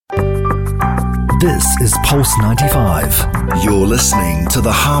This is Pulse 95. You're listening to the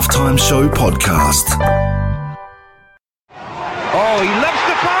Halftime Show podcast. Oh, he lifts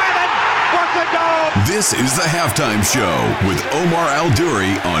the fire and what a goal! This is the Halftime Show with Omar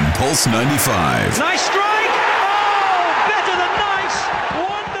Al-Duri on Pulse 95. Nice strike! Oh, better than nice!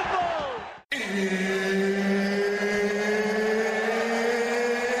 Wonderful!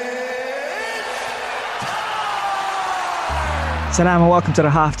 Salam and welcome to the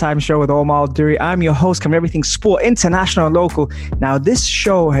Halftime Show with Omar Al-Duri. I'm your host, covering everything sport, international and local. Now, this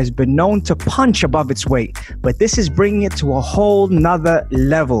show has been known to punch above its weight, but this is bringing it to a whole nother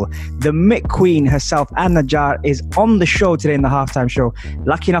level. The Mitt Queen herself, Anna Jar, is on the show today in the Halftime Show.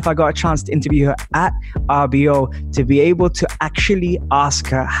 Lucky enough, I got a chance to interview her at RBO to be able to actually ask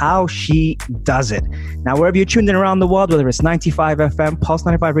her how she does it. Now, wherever you're tuned in around the world, whether it's 95 FM,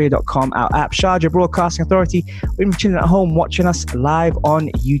 Pulse95Radio.com, our app, Sharjah Broadcasting Authority, or even tuning at home watching us live on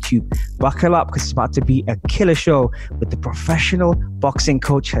YouTube. Buckle up because it's about to be a killer show with the professional boxing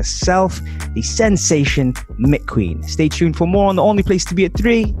coach herself, the sensation Mitt Queen. Stay tuned for more on the only place to be at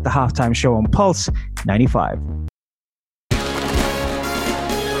 3, the Halftime Show on Pulse 95.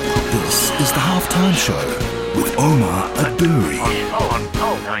 This is the Halftime Show with Omar Al-Duri. On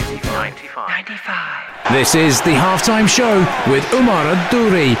Pulse 95. This is the Halftime Show with Omar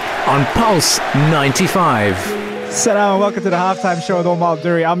Al-Duri on Pulse 95. Salam and welcome to the Halftime Show with Omar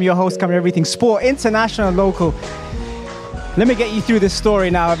Al-Duri. I'm your host, covering everything sport, international and local. Let me get you through this story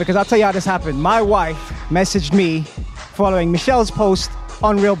now because I'll tell you how this happened. My wife messaged me following Michelle's post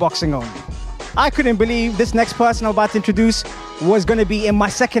on Real Boxing Only. I couldn't believe this next person I'm about to introduce was going to be in my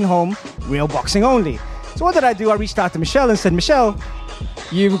second home, Real Boxing Only. So what did I do? I reached out to Michelle and said, Michelle,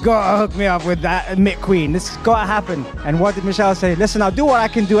 you've got to hook me up with that Mitt Queen. This has got to happen. And what did Michelle say? Listen, I'll do what I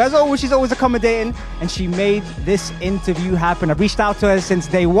can do. As always, she's always accommodating. And she made this interview happen. I've reached out to her since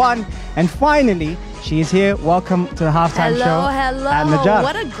day one. And finally, she is here. Welcome to the Halftime Show. Hello.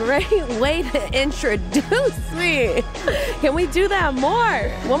 What a great way to introduce me. Can we do that more?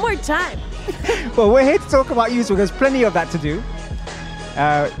 One more time. Well, we're here to talk about you, so there's plenty of that to do.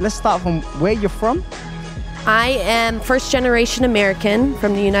 Let's start from where you're from. I am first generation American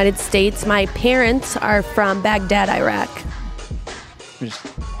from the United States. My parents are from Baghdad, Iraq.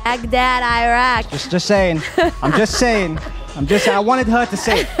 Baghdad, Iraq. Just saying. I'm just saying. I wanted her to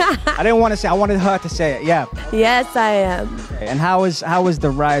say it. I didn't want to say it. I wanted her to say it. Yeah. Yes, I am. Okay. And how was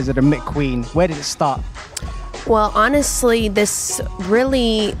the rise of the Mitt Queen? Where did it start? Well, honestly, this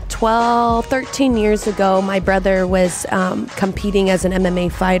really 12, 13 years ago, my brother was competing as an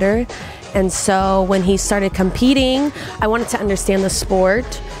MMA fighter. And so when he started competing, I wanted to understand the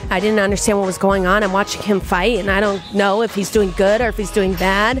sport. I didn't understand what was going on. I'm watching him fight, and I don't know if he's doing good or if he's doing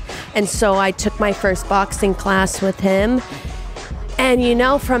bad. And so I took my first boxing class with him. And, you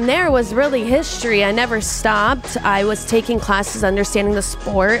know, from there was really history. I never stopped. I was taking classes, understanding the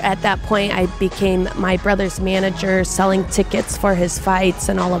sport. At that point, I became my brother's manager, selling tickets for his fights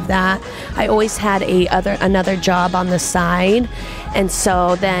and all of that. I always had another job on the side. And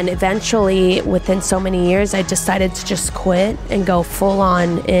so then eventually, within so many years, I decided to just quit and go full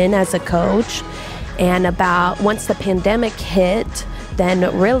on in as a coach. And once the pandemic hit,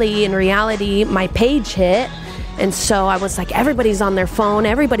 then really, in reality, my page hit. And so I was like, everybody's on their phone,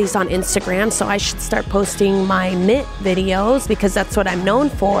 everybody's on Instagram, so I should start posting my Mitt videos because that's what I'm known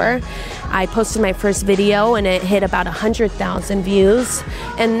for. I posted my first video and it hit about 100,000 views.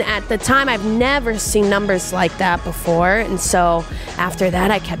 And at the time, I've never seen numbers like that before. And so after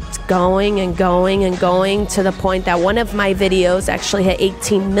that, I kept going and going and going to the point that one of my videos actually hit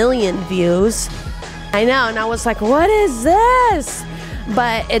 18 million views. I know, and I was like, what is this?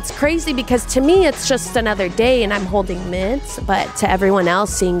 But it's crazy because to me, it's just another day and I'm holding mitts. But to everyone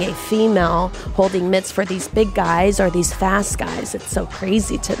else, seeing a female holding mitts for these big guys or these fast guys, it's so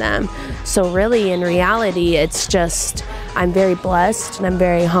crazy to them. So really, in reality, it's just, I'm very blessed and I'm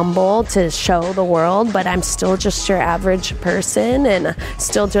very humble to show the world, but I'm still just your average person and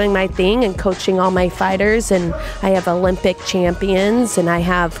still doing my thing and coaching all my fighters. And I have Olympic champions and I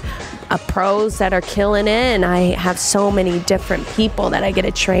have pros that are killing it, and I have so many different people that I get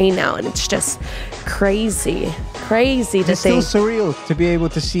to train now, and it's just crazy to think. It's still surreal to be able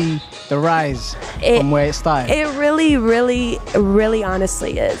to see the rise from where it started. It really, really, really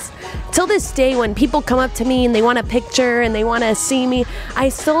honestly is. Till this day, when people come up to me and they want a picture and they want to see me, I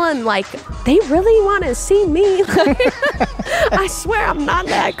still am like, they really want to see me? I swear I'm not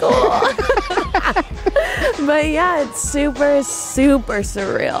that cool. But yeah, it's super, super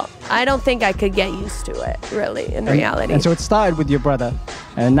surreal. I don't think I could get used to it, really, in reality. And so it started with your brother,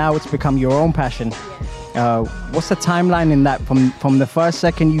 and now it's become your own passion. What's the timeline in that from the first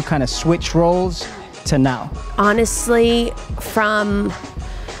second you kind of switch roles to now? Honestly, from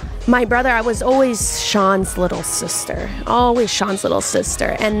my brother, I was always Sean's little sister. Always Sean's little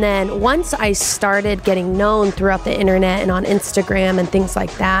sister. And then once I started getting known throughout the internet and on Instagram and things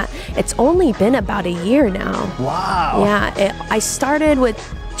like that, it's only been about a year now. Wow. Yeah, I started with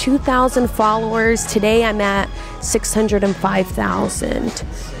 2,000 followers. Today I'm at 605,000.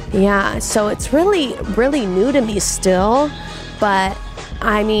 Yeah, so it's really, really new to me still. But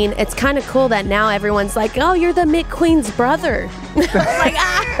I mean, it's kind of cool that now everyone's like, oh, you're the Mitt Queen's brother. I was like,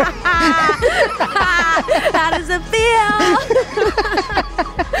 how does it feel?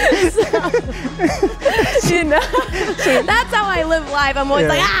 So, that's how I live life. I'm always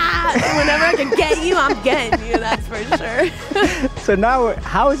like, whenever I can get you, I'm getting you, that's for sure. So now,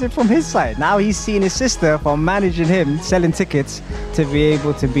 how is it from his side? Now he's seen his sister from managing him, selling tickets, to be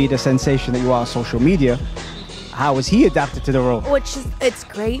able to be the sensation that you are on social media. How was he adapted to the role? It's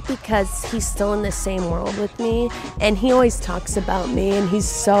great because he's still in the same world with me, and he always talks about me, and he's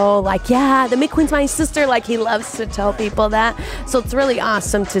so like, yeah, the Mitt Queen's my sister. Like, he loves to tell people that. So it's really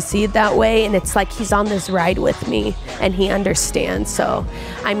awesome to see it that way, and it's like he's on this ride with me, and he understands. So,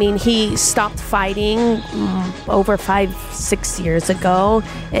 I mean, he stopped fighting over 5-6 years ago,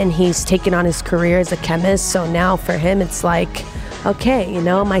 and he's taken on his career as a chemist. So now for him, it's like, okay,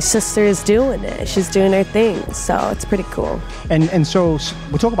 my sister is doing it. She's doing her thing. So it's pretty cool. And so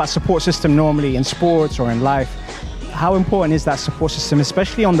we talk about support system normally in sports or in life. How important is that support system,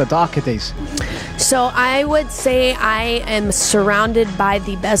 especially on the darker days? So I would say I am surrounded by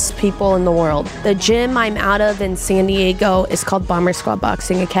the best people in the world. The gym I'm out of in San Diego is called Bomber Squad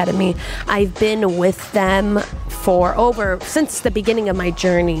Boxing Academy. I've been with them since the beginning of my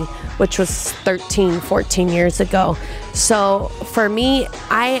journey, which was 14 years ago. So for me,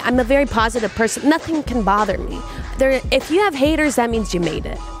 I'm a very positive person. Nothing can bother me. If you have haters, that means you made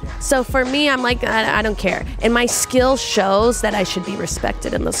it. So for me, I'm like, I don't care. And my skill shows that I should be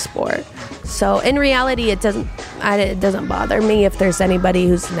respected in the sport. So in reality, it doesn't bother me if there's anybody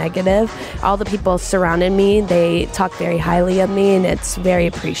who's negative. All the people surrounding me, they talk very highly of me, and it's very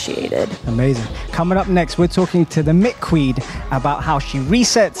appreciated. Amazing. Coming up next, we're talking to the Mitt Queen about how she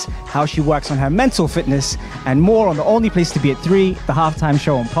resets, how she works on her mental fitness, and more on the only place to be at 3, the Halftime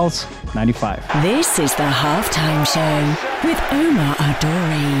Show on Pulse 95. This is the Halftime Show with Omar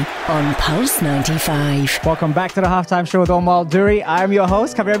Al-Duri on Pulse 95. Welcome back to the Halftime Show with Omar Al-Duri. I am your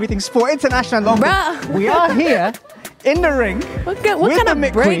host, covering everything sport, international and local. Bruh. We are here in the ring. What kind of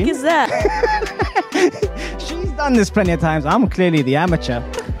break Queen. is that? She's done this plenty of times. I'm clearly the amateur.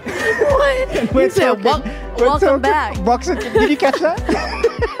 What? You said, welcome back. Boxing. Did you catch that?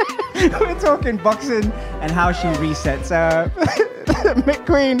 We're talking boxing and how she resets. Mitt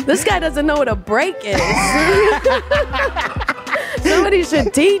Queen. This guy doesn't know what a break is. Somebody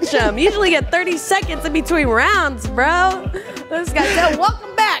should teach him. You usually get 30 seconds in between rounds, bro. This guy said,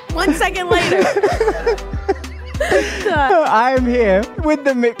 welcome back. 1 second later. I am here with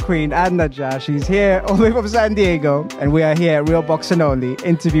the Mitt Queen, Najah. She's here all the way from San Diego, and we are here at Real Boxing Only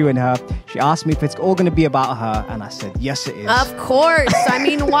interviewing her. She asked me if it's all going to be about her, and I said, yes, it is. Of course. I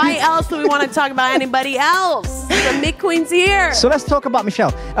mean, why else would we want to talk about anybody else? The Mitt Queen's here. So let's talk about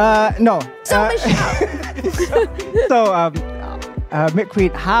Michelle. Michelle. Mitt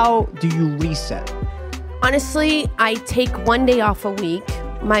Queen, how do you reset? Honestly, I take 1 day off a week.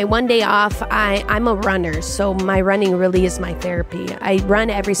 My 1 day off, I'm a runner, so my running really is my therapy. I run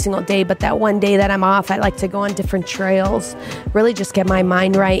every single day, but that 1 day that I'm off, I like to go on different trails, really just get my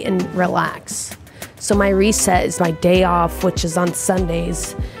mind right and relax. So my reset is my day off, which is on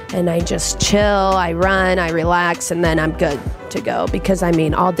Sundays, and I just chill, I run, I relax, and then I'm good to go. Because I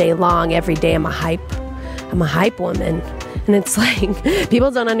mean, all day long, every day I'm a hype woman. And it's like, people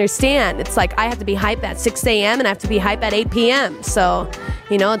don't understand. It's like, I have to be hype at 6 a.m. and I have to be hype at 8 p.m. So,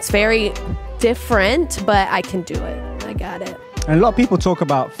 it's very different, but I can do it. I got it. And a lot of people talk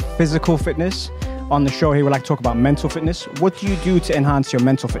about physical fitness. On the show here, we like to talk about mental fitness. What do you do to enhance your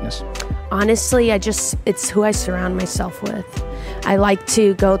mental fitness? Honestly, it's who I surround myself with. I like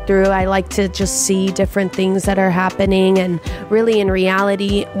to go through, I like to just see different things that are happening. And really, in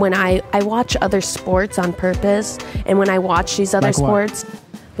reality, when I watch other sports on purpose, and when I watch these other sports,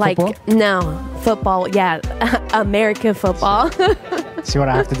 Football? No, football, yeah, American football. See what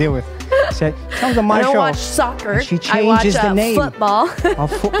I have to deal with. So, comes on my I don't show. watch soccer. She I watch changes the name football.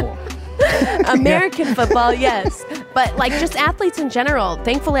 of football. American football, yes. But like just athletes in general.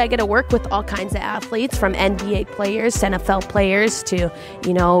 Thankfully, I get to work with all kinds of athletes, from NBA players to NFL players to,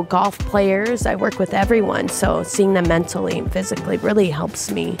 golf players. I work with everyone. So seeing them mentally and physically really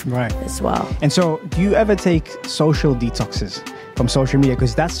helps me as well. And so do you ever take social detoxes from social media?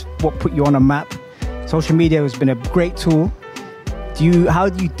 Because that's what put you on a map. Social media has been a great tool. How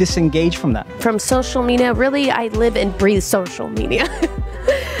do you disengage from that? From social media, really, I live and breathe social media.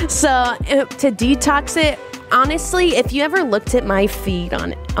 So to detox it, honestly, if you ever looked at my feed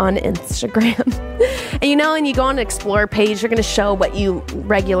on Instagram, and you go on an Explore page, you're going to show what you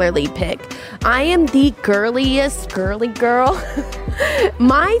regularly pick. I am the girliest girly girl.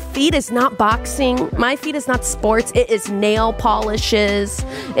 My feed is not boxing. My feed is not sports. It is nail polishes,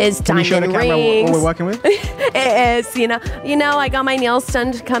 is Can you show the diamond camera rings. what we're working with? It is, I got my nails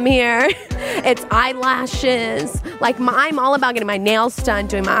done to come here. It's eyelashes. Like, I'm all about getting my nails done,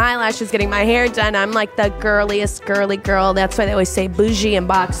 doing my eyelashes, getting my hair done. I'm like the girliest girly girl. That's why they always say bougie in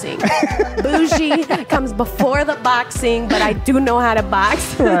boxing. Bougie comes before the boxing, but I do know how to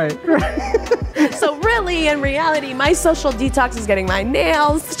box. Right. So really, in reality, my social detox is getting my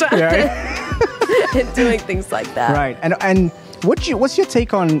nails done and doing things like that. Right. And what's your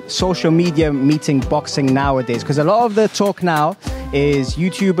take on social media meeting boxing nowadays? Because a lot of the talk now is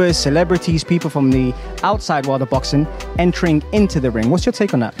YouTubers, celebrities, people from the outside world of boxing entering into the ring. What's your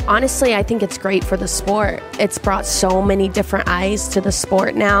take on that? Honestly, I think it's great for the sport. It's brought so many different eyes to the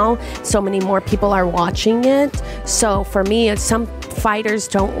sport now. So many more people are watching it. So for me, some fighters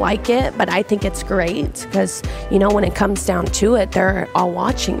don't like it, but I think it's great because, when it comes down to it, they're all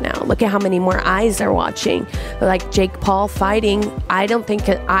watching now. Look at how many more eyes are watching. Like Jake Paul fighting, I don't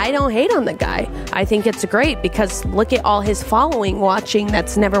hate on the guy. I think it's great because look at all his following watching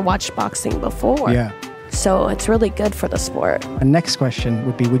that's never watched boxing before. Yeah. So it's really good for the sport. The next question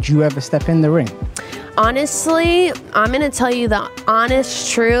would be, would you ever step in the ring? Honestly, I'm going to tell you the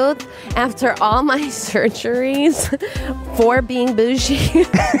honest truth. After all my surgeries for being bougie,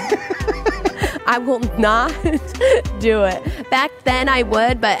 I will not do it. Back then I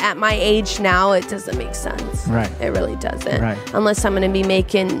would, but at my age now, it doesn't make sense. Right. It really doesn't. Right. Unless I'm going to be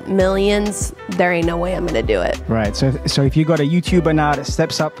making millions, there ain't no way I'm going to do it. Right. So if you got a YouTuber now that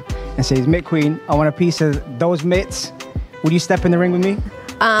steps up and says, Mitt Queen, I want a piece of those mitts, would you step in the ring with me?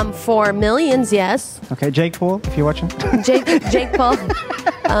 For millions, yes. Okay, Jake Paul, if you're watching. Jake Paul,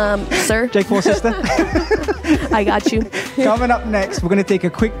 sir. Jake Paul's sister. I got you. Coming up next, we're going to take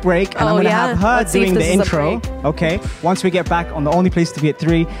a quick break, and I'm going to have her doing the intro. Okay. Once we get back on the only place to be at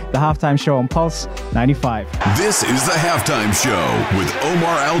 3, the halftime show on Pulse 95. This is the halftime show with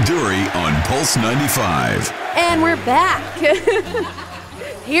Omar Al-Duri on Pulse 95. And we're back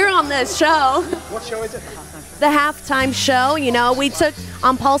here on this show. What show is it? The halftime show. We took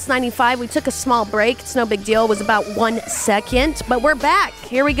on Pulse 95, we took a small break. It's no big deal. It was about 1 second, but we're back.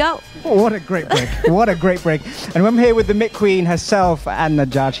 Here we go. Oh, what a great break. What a great break. And I'm here with the Mitt Queen herself, Anna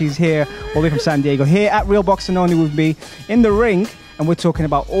Judge. She's here all the way from San Diego, here at Real Boxing Only with me in the ring. And we're talking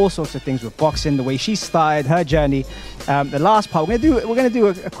about all sorts of things with boxing, the way she started, her journey. The last part, we're gonna do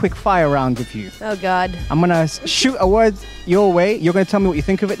a quick fire round with you. Oh God. I'm gonna shoot a word your way. You're gonna tell me what you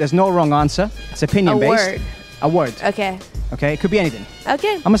think of it. There's no wrong answer. It's opinion based. A word. Okay. Okay. It could be anything.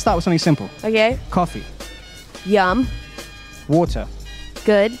 Okay. I'm gonna start with something simple. Okay. Coffee. Yum. Water.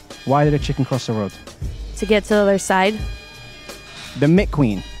 Good. Why did a chicken cross the road? To get to the other side. The Mitt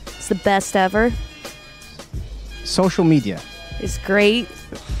Queen. It's the best ever. Social media. It's great.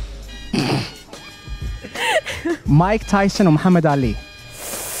 Mike Tyson or Muhammad Ali?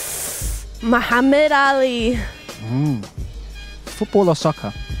 Muhammad Ali. Football or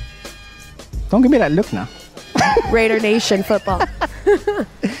soccer? Don't give me that look now. Raider Nation football.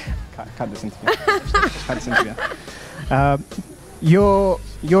 Cut this interview. Cut this interview.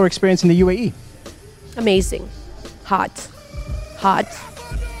 Your experience in the UAE? Amazing. Hot.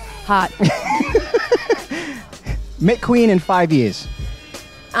 Mitt Queen in 5 years?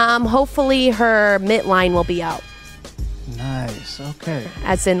 Hopefully her mitt line will be out. Nice. Okay.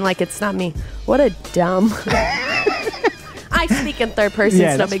 As in, like, it's not me. What a dumb. I speak in third person. Yeah,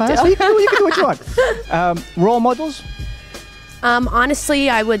 it's no that's big fine. deal. So you can do what you want. Role models? Honestly,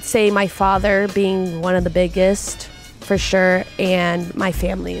 I would say my father being one of the biggest, for sure, and my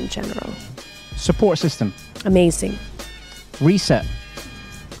family in general. Support system? Amazing. Reset?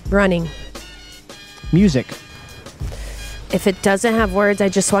 Running. Music? If it doesn't have words, I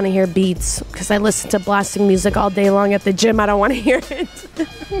just want to hear beats because I listen to blasting music all day long at the gym. I don't want to hear it.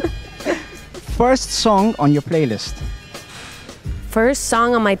 First song on your playlist? First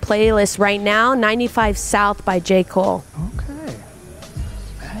song on my playlist right now, 95 South by J. Cole. Okay.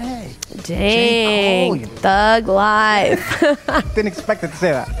 Hey. Dang. Cole. Thug life. Didn't expect it to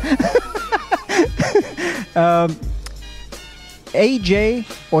say that. AJ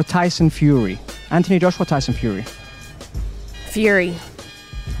or Tyson Fury? Anthony Joshua, Tyson Fury. Fury.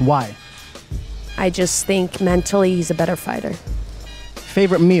 Why? I just think mentally he's a better fighter.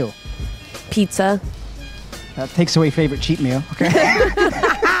 Favorite meal? Pizza. That takes away favorite cheat meal. Okay.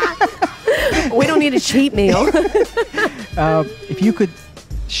 We don't need a cheat meal. If you could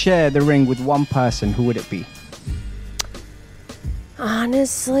share the ring with one person, who would it be?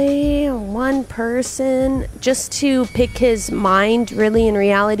 Honestly, one person, just to pick his mind, really, in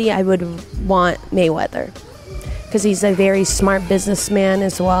reality, I would want Mayweather. Because he's a very smart businessman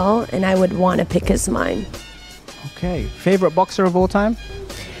as well, and I would want to pick his mind. Okay. Favorite boxer of all time?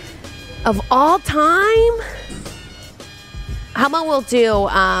 Of all time? How about we'll do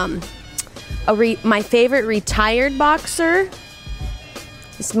my favorite retired boxer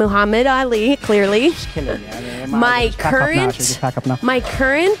is Muhammad Ali, clearly. My current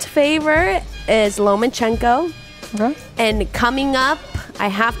favorite is Lomachenko. Okay. And coming up, I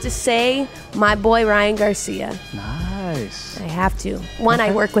have to say, my boy Ryan Garcia. Nice. I have to.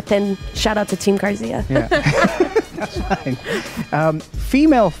 I work with him. Shout out to Team Garcia. Yeah. That's fine.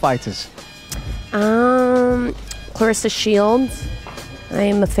 Female fighters. Clarissa Shields. I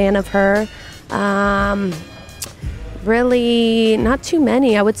am a fan of her. Really, not too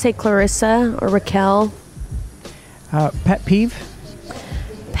many. I would say Clarissa or Raquel. Pet peeve?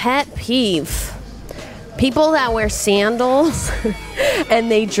 Pet peeve. People that wear sandals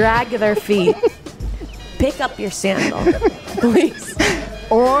and they drag their feet. Pick up your sandal, please.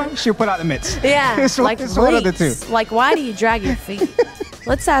 Or she'll put out the mitts. Yeah, it's like it's one of the two. Like, why do you drag your feet?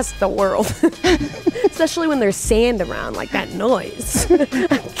 Let's ask the world. Especially when there's sand around, like that noise.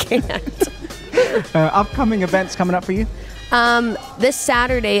 I can't. Upcoming events coming up for you? This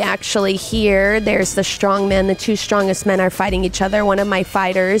Saturday, actually, here, there's the strongmen. The two strongest men are fighting each other. One of my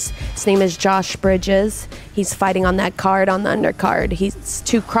fighters, his name is Josh Bridges. He's fighting on that card, on the undercard.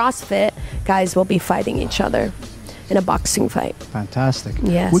 Two CrossFit guys will be fighting each other in a boxing fight. Fantastic.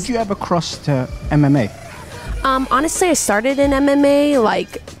 Yes. Would you ever cross to MMA? Honestly, I started in MMA,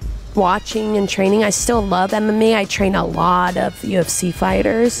 like watching and training. I still love MMA. I train a lot of UFC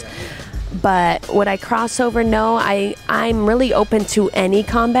fighters. But would I cross over? No, I'm really open to any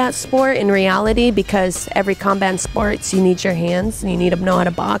combat sport in reality, because every combat sports you need your hands and you need to know how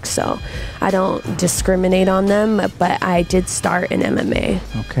to box. So I don't discriminate on them, but I did start in MMA.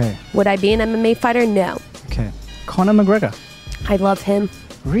 Okay. Would I be an MMA fighter? No. Okay. Conor McGregor? I love him.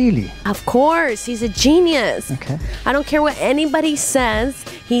 Really? Of course. He's a genius. Okay. I don't care what anybody says.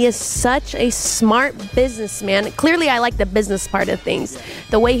 He is such a smart businessman. Clearly, I like the business part of things.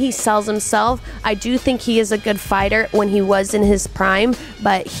 The way he sells himself, I do think he is a good fighter when he was in his prime,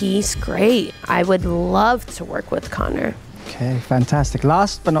 but he's great. I would love to work with Conor. Okay, fantastic.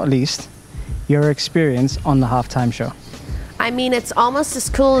 Last but not least, your experience on the Halftime Show. I mean, it's almost as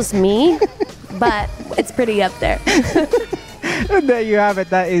cool as me, but it's pretty up there. And there you have it.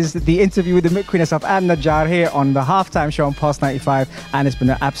 That is the interview with the Mitt Queen herself and Najjar here on the Halftime Show on Pulse 95. And it's been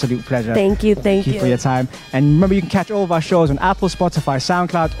an absolute pleasure. Thank you for your time. And remember, you can catch all of our shows on Apple, Spotify,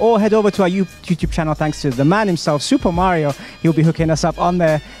 SoundCloud, or head over to our YouTube channel thanks to the man himself, Super Mario. He'll be hooking us up on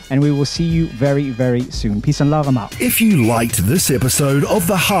there. And we will see you very, very soon. Peace and love. I'm out. If you liked this episode of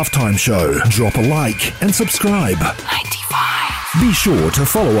the Halftime Show, drop a like and subscribe. 95. Be sure to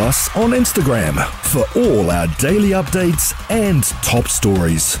follow us on Instagram for all our daily updates and top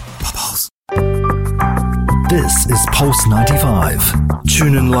stories. This is Pulse 95.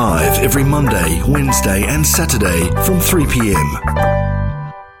 Tune in live every Monday, Wednesday and Saturday from 3 p.m.